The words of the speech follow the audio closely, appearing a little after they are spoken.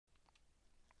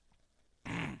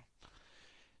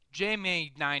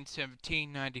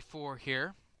JMay91794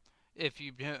 here. If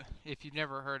you've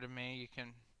never heard of me, you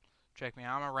can check me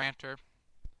out. I'm a ranter.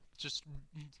 Just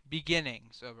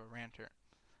beginnings of a ranter,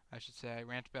 I should say. I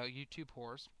rant about YouTube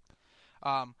whores.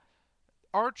 Um,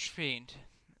 Archfiend,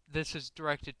 this is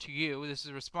directed to you. This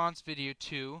is a response video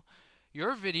to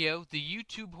your video. The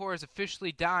YouTube whore is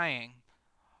officially dying.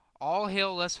 All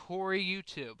hail less hoary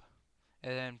YouTube.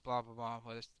 And then blah blah blah.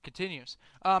 But it continues.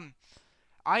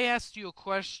 I asked you a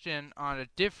question on a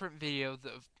different video.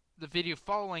 The video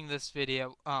following this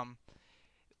video.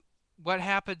 What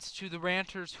happens to the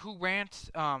ranters who rant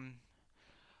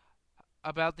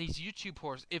about these YouTube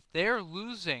whores? If they're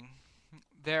losing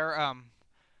their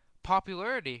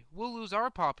popularity, we'll lose our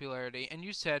popularity. And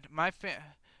you said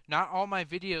not all my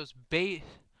videos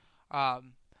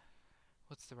um,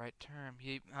 what's the right term?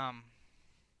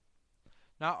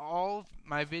 Not all of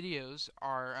my videos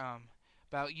are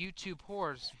about YouTube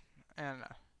whores, and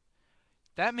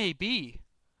that may be,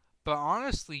 but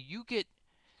honestly,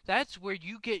 that's where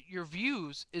you get your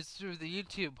views is through the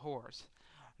YouTube whores,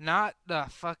 not the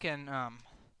fucking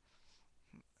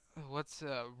what's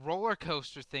a roller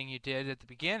coaster thing you did at the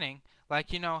beginning.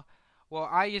 Like, well,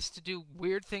 I used to do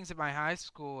weird things at my high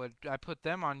school, and I put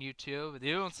them on YouTube.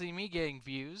 You don't see me getting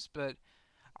views, but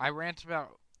I rant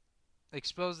about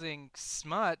exposing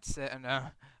smuts, and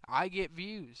I get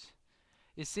views.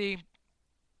 You see,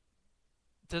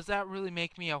 does that really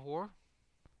make me a whore?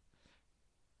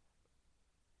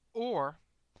 Or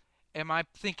am I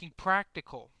thinking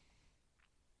practical?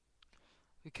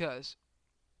 Because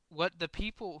what the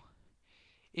people,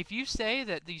 if you say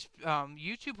that these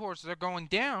YouTube whores are going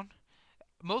down,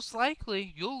 most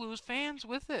likely you'll lose fans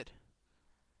with it.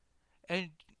 And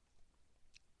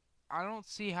I don't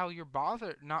see how you're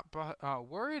not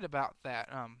worried about that.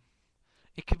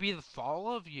 It could be the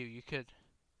fall of you. You could,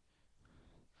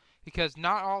 because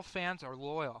not all fans are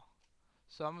loyal.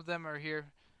 Some of them are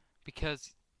here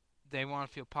because they want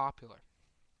to feel popular.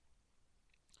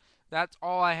 That's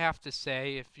all I have to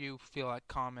say. If you feel like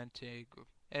commenting,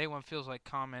 anyone feels like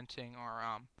commenting or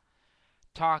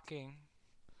talking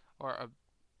or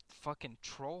fucking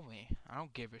troll me, I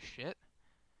don't give a shit.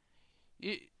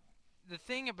 The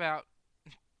thing about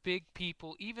big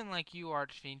people, even like you,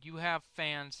 Archfiend, you have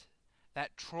fans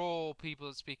that troll people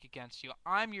that speak against you.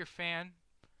 I'm your fan,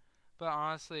 but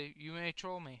honestly, you may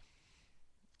troll me.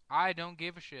 I don't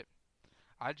give a shit.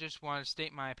 I just want to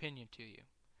state my opinion to you.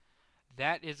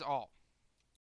 That is all.